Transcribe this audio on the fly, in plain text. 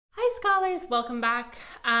scholars, welcome back.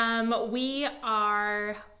 We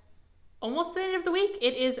are almost at the end of the week.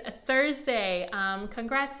 It is a Thursday.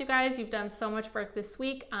 Congrats, you guys. You've done so much work this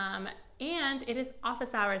week. And it is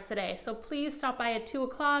office hours today. So please stop by at 2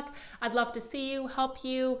 o'clock. I'd love to see you, help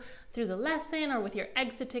you through the lesson or with your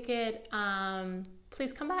exit ticket.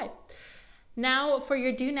 Please come by. Now for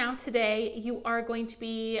your do now today, you are going to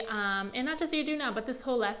be, and not just your do now, but this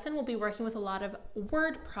whole lesson will be working with a lot of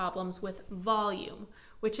word problems with volume,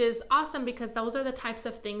 which is awesome because those are the types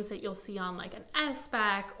of things that you'll see on like an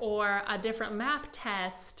SBAC or a different map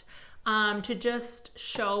test to just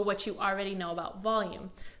show what you already know about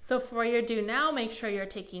volume. So for your do now, make sure you're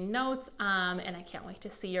taking notes and I can't wait to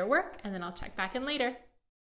see your work and then I'll check back in later.